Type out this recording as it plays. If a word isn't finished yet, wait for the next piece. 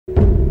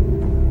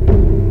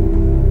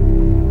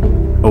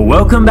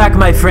Welcome back,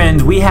 my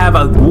friends. We have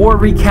a war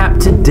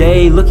recap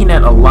today, looking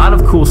at a lot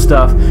of cool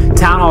stuff.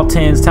 Town Hall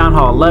 10s, Town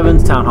Hall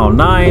 11s, Town Hall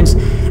 9s.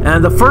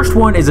 And the first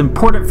one is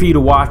important for you to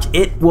watch.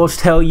 It will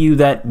tell you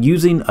that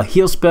using a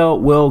heal spell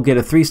will get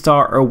a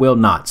 3-star or will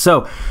not.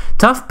 So,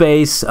 tough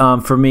base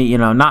for me, you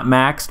know, not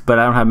maxed, but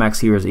I don't have max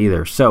heroes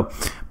either. So,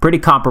 pretty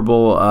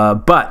comparable,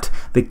 but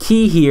the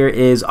key here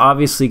is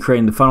obviously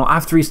creating the funnel.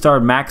 I've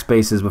 3-starred max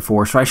bases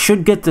before, so I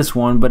should get this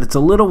one, but it's a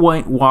little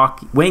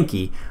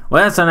wanky.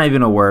 Well, that's not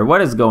even a word.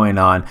 What is going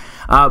on?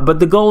 But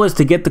the goal is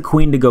to get the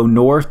queen to go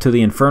north to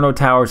the Inferno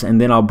Towers, and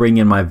then I'll bring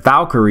in my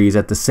Valkyries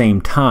at the same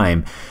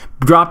time.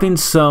 Dropping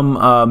some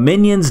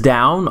minions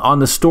down on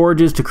the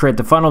storages to create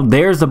the funnel.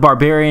 There's the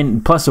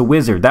barbarian plus a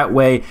wizard. That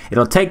way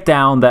it'll take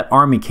down that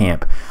army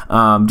camp.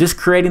 Just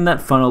creating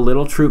that funnel,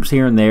 little troops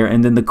here and there.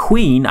 And then the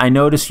queen, I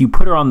noticed you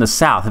put her on the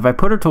south. If I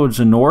put her towards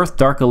the north,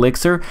 Dark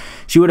Elixir,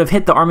 she would have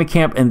hit the army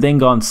camp and then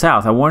gone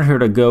south. I wanted her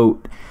to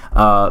go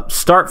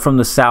start from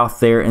the south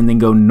there and then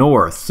go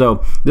north.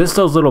 So just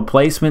those little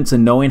placements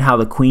and knowing how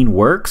the queen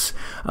works.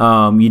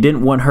 You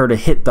didn't want her to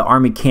hit the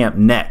army camp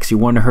next. You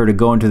wanted her to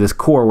go into this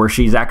core where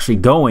she's actually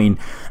going,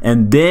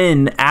 and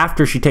then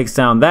after she takes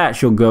down that,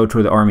 she'll go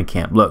to the army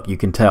camp. Look, you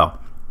can tell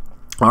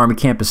army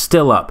camp is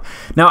still up.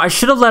 Now, I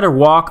should have let her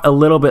walk a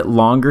little bit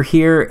longer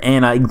here,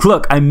 and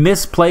I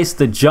misplaced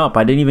the jump.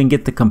 I didn't even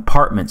get the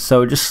compartment,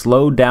 so it just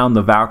slowed down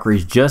the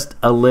Valkyries just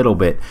a little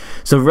bit.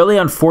 So really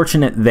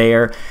unfortunate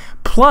there.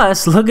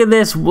 Plus, look at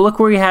this. Look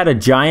where he had a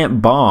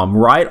giant bomb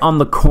right on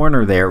the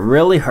corner there.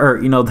 Really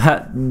hurt. You know,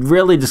 that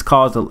really just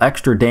caused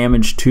extra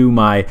damage to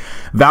my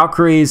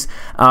Valkyries.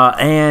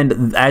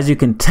 And as you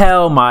can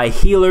tell, my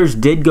healers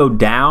did go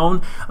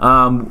down.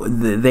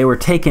 They were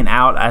taken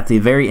out at the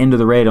very end of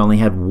the raid. I only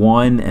had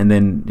one, and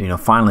then, you know,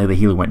 finally the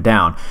healer went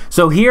down.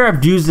 So here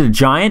I've used a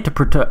giant to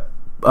protect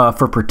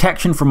for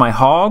protection for my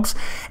hogs,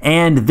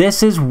 and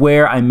this is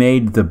where I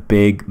made the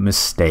big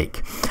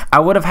mistake. I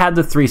would have had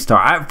the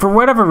 3-star. For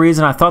whatever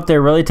reason, I thought they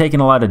were really taking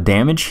a lot of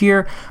damage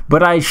here,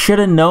 but I should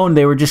have known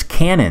they were just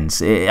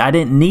cannons. I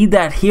didn't need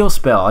that heal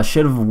spell. I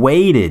should have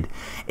waited.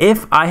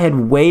 If I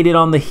had waited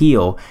on the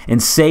heal and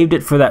saved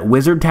it for that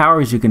wizard tower,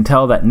 as you can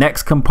tell, that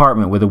next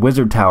compartment where the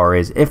wizard tower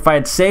is, if I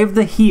had saved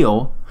the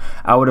heal,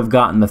 I would have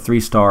gotten the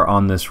 3-star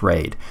on this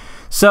raid.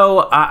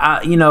 So,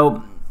 you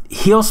know,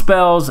 heal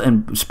spells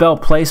and spell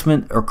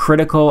placement are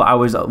critical. I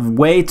was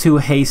way too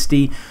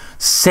hasty.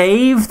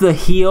 Save the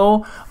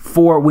heal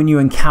for when you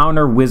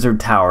encounter wizard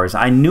towers.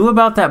 I knew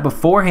about that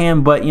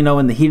beforehand, but you know,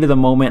 in the heat of the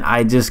moment,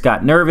 I just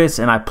got nervous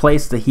and I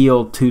placed the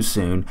heal too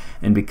soon.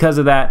 And because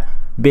of that,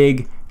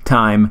 big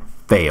time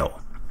fail.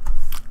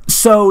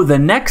 So the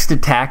next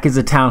attack is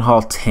a Town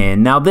Hall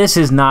 10. Now this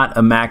is not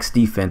a max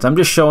defense. I'm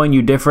just showing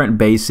you different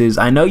bases.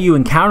 I know you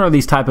encounter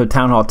these type of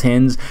Town Hall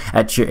 10s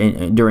at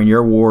during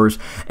your wars,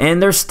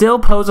 and they still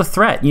pose a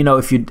threat. You know,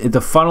 if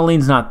the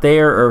funneling's not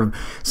there, or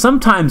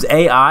sometimes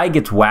AI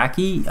gets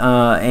wacky,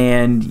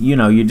 and you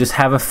know, you just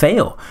have a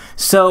fail.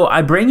 So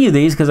I bring you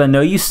these because I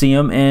know you see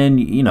them, and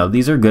you know,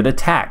 these are good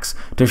attacks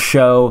to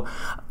show.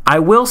 I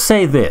will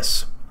say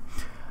this.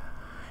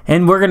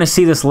 And we're going to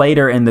see this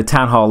later in the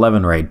Town Hall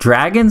 11 raid.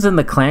 Dragons in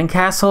the clan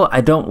castle, I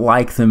don't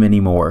like them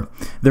anymore.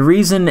 The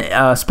reason,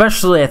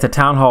 especially at the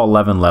Town Hall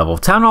 11 level.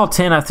 Town Hall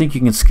 10, I think you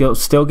can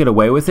still get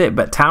away with it,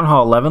 but Town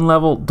Hall 11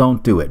 level,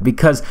 don't do it.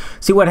 Because,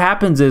 see, what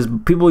happens is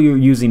people are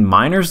using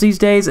miners these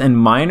days, and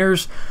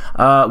miners,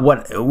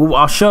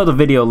 I'll show the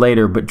video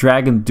later, but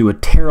dragons do a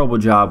terrible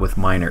job with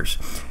miners.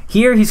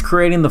 Here he's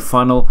creating the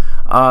funnel,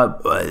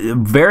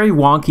 very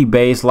wonky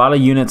base, a lot of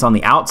units on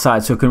the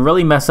outside, so it can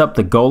really mess up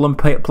the golem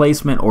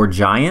placement or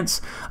giants,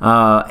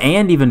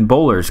 and even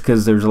bowlers,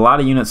 because there's a lot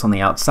of units on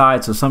the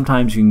outside, so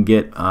sometimes you can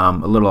get a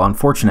little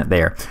unfortunate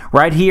there.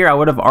 Right here, I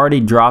would have already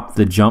dropped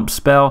the jump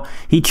spell.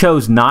 He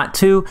chose not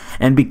to,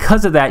 and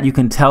because of that, you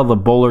can tell the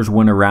bowlers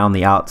went around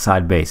the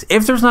outside base.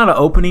 If there's not an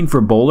opening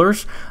for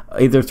bowlers,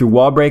 either through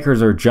wall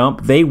breakers or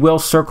jump, they will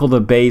circle the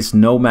base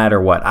no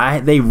matter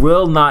what. They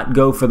will not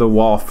go for the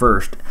wall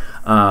first,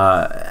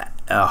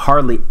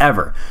 hardly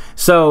ever.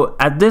 So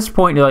at this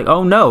point, you're like,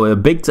 oh no,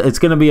 it's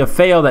going to be a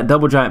fail. That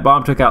double giant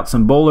bomb took out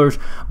some bowlers,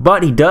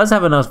 but he does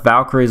have enough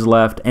Valkyries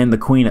left and the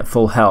queen at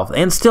full health,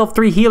 and still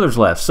 3 healers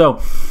left.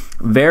 So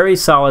very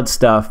solid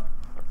stuff.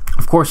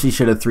 Of course, he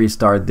should have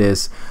 3-starred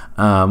this.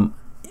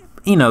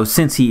 You know,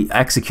 since he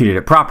executed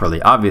it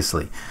properly,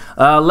 obviously.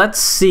 Let's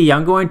see.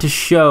 I'm going to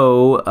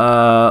show,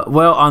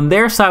 well, on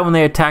their side, when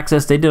they attacked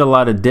us, they did a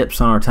lot of dips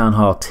on our Town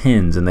Hall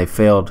 10s, and they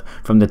failed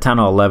from the Town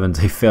Hall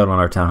 11s. They failed on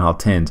our Town Hall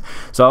 10s.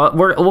 So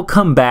we'll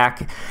come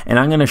back, and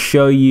I'm going to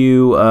show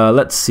you,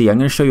 let's see. I'm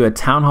going to show you a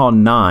Town Hall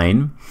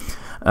 9.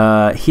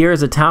 Here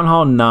is a Town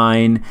Hall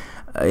 9.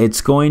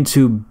 It's going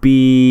to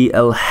be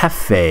El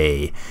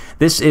Jefe.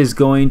 This is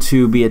going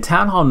to be a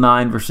Town Hall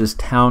 9 versus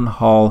Town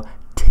Hall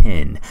 10.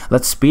 10.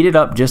 Let's speed it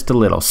up just a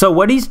little. So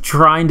what he's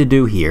trying to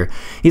do here,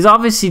 he's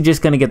obviously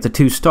just going to get the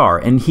 2-star,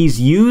 and he's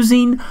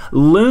using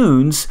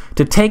loons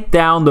to take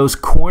down those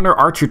corner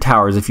archer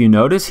towers. If you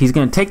notice, he's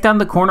going to take down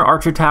the corner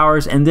archer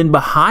towers, and then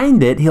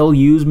behind it he'll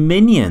use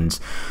minions.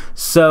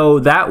 So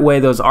that way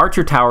those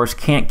archer towers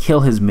can't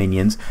kill his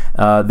minions.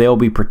 They'll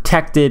be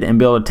protected and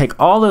be able to take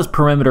all those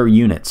perimeter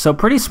units. So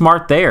pretty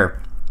smart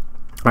there.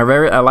 I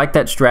like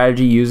that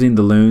strategy using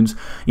the loons.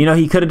 You know,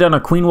 he could have done a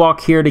queen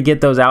walk here to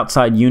get those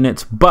outside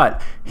units, but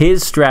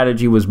his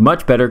strategy was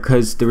much better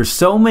because there were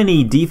so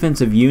many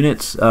defensive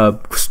units,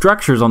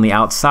 structures on the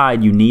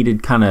outside. You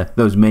needed kind of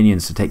those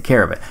minions to take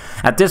care of it.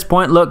 At this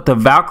point, look, the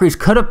Valkyries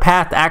could have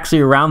pathed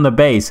actually around the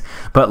base,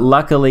 but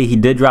luckily he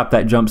did drop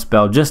that jump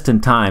spell just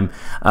in time.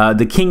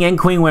 The king and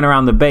queen went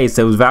around the base.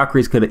 Those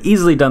Valkyries could have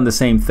easily done the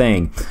same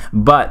thing,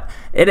 but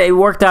it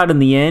worked out in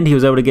the end. He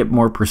was able to get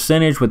more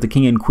percentage with the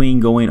king and queen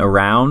going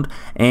around,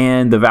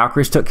 and the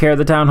Valkyries took care of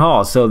the Town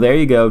Hall. So there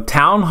you go.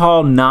 Town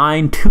Hall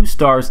 9, 2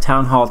 stars,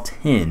 Town Hall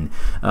 10.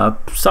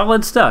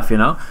 Solid stuff, you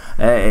know.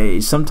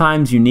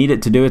 Sometimes you need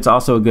it to do. It's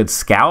also a good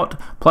scout.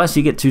 Plus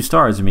you get 2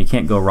 stars. I mean, you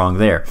can't go wrong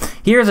there.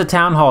 Here's a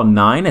Town Hall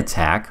 9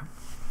 attack.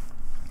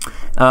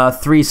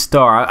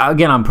 3-star.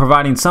 Again, I'm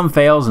providing some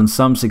fails and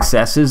some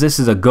successes. This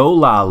is a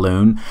Gola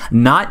loon,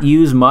 not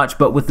used much,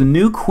 but with the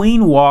new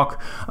queen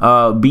walk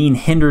being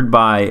hindered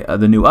by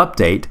the new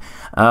update,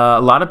 a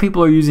lot of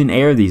people are using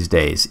air these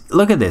days.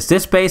 Look at this.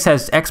 This base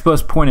has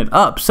expos pointed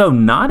up, so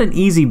not an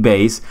easy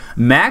base.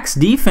 Max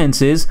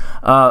defenses,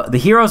 the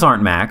heroes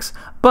aren't max,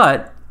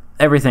 but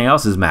everything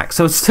else is max,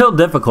 so it's still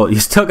difficult. You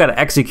still got to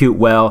execute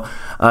well.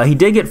 He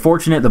did get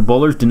fortunate. The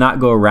bowlers did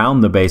not go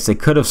around the base. They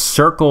could have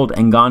circled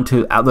and gone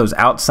to those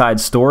outside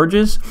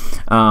storages,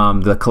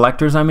 the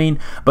collectors I mean,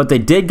 but they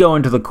did go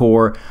into the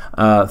core,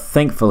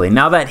 thankfully.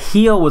 Now that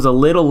heal was a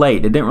little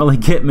late. It didn't really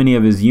get many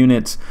of his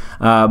units,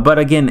 but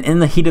again, in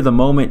the heat of the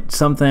moment,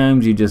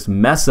 sometimes you just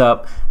mess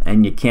up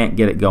and you can't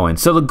get it going.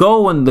 So the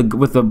goal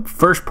with the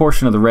first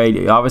portion of the raid,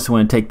 you obviously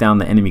want to take down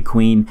the enemy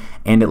queen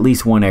and at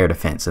least 1 air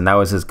defense, and that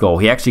was his goal.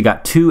 He actually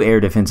got 2 air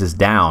defenses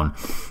down,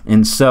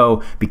 and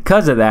so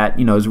because of that,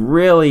 you know, it's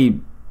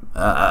really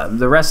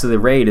the rest of the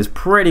raid is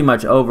pretty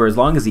much over as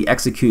long as he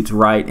executes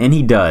right, and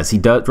he does. He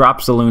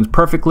drops the loons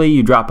perfectly.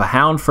 You drop a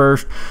hound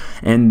first,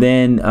 and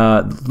then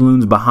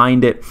loons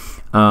behind it,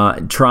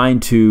 trying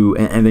to,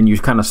 and then you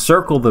kind of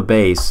circle the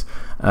base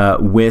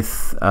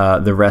with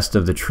the rest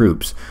of the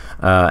troops.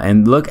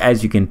 And look,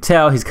 as you can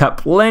tell, he's got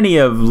plenty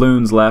of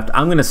loons left.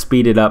 I'm going to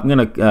speed it up.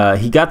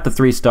 He got the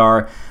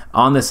 3-star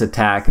on this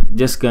attack.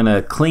 Just going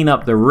to clean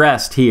up the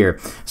rest here.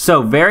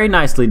 So very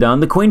nicely done.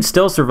 The queen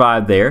still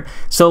survived there.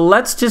 So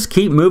let's just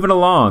keep moving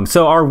along.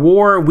 So our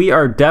war, we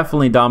are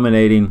definitely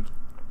dominating.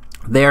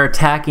 Their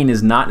attacking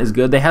is not as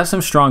good. They have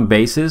some strong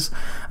bases,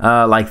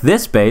 like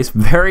this base,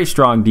 very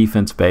strong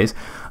defense base,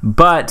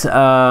 but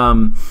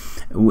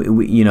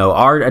you know,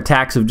 our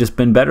attacks have just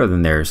been better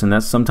than theirs, and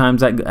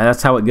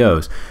that's how it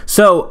goes.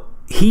 So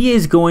he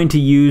is going to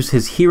use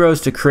his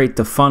heroes to create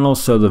the funnel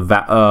so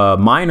the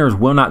miners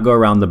will not go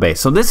around the base.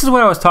 So this is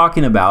what I was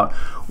talking about.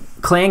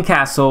 Clan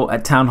Castle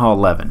at Town Hall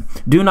 11.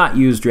 Do not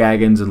use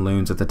dragons and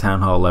loons at the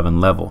Town Hall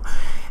 11 level.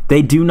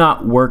 They do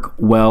not work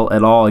well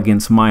at all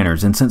against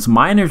miners. And since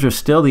miners are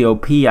still the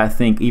OP, I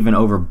think, even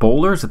over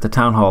bowlers at the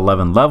Town Hall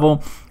 11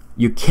 level,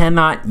 you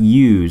cannot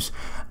use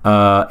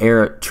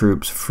air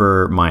troops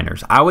for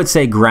miners. I would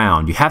say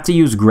ground. You have to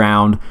use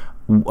ground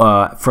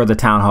for the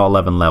Town Hall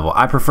 11 level.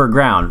 I prefer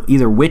ground.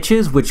 Either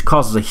witches, which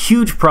causes a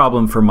huge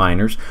problem for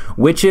miners,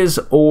 witches,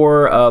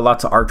 or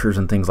lots of archers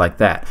and things like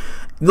that.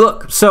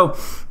 Look, so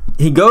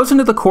he goes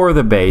into the core of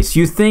the base.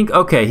 You think,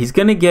 okay, he's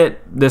going to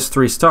get this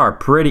 3-star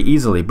pretty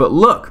easily. But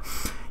look,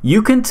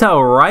 you can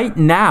tell right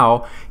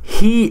now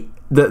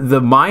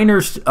the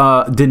miners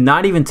did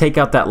not even take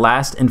out that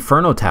last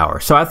Inferno Tower.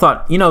 So I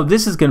thought, you know,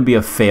 this is going to be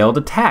a failed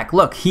attack.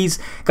 Look, he's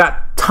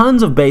got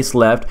tons of base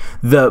left.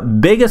 The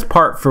biggest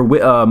part for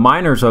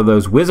miners are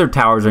those wizard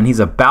towers, and he's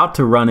about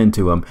to run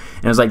into them.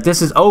 And it's like,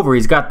 this is over.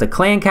 He's got the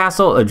clan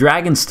castle, a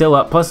dragon still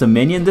up, plus a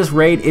minion. This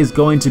raid is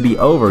going to be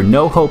over.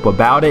 No hope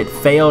about it.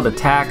 Failed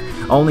attack,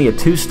 only a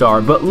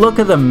 2-star. But look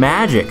at the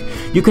magic.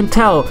 You can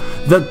tell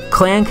the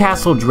clan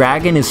castle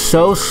dragon is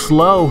so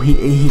slow,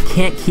 he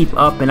can't keep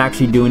up and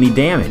actually do any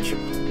damage.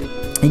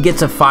 He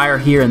gets a fire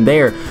here and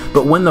there,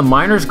 but when the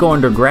miners go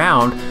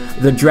underground,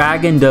 the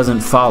dragon doesn't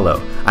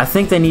follow. I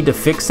think they need to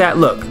fix that.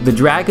 Look, the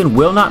dragon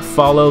will not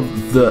follow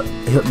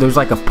there's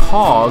like a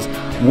pause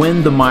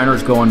when the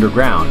miners go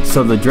underground.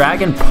 So the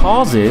dragon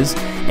pauses,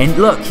 and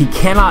look, he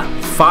cannot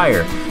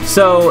fire.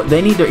 So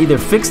they need to either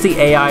fix the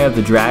AI of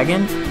the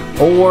dragon,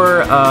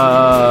 or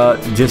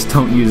just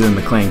don't use it in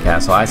the clan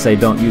castle. I say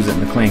don't use it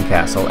in the clan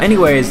castle.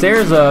 Anyways,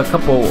 there's a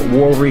couple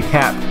war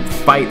recap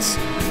fights,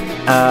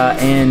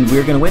 and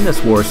we're going to win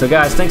this war. So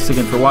guys, thanks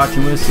again for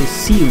watching. We'll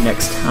see you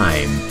next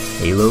time.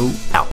 Halo.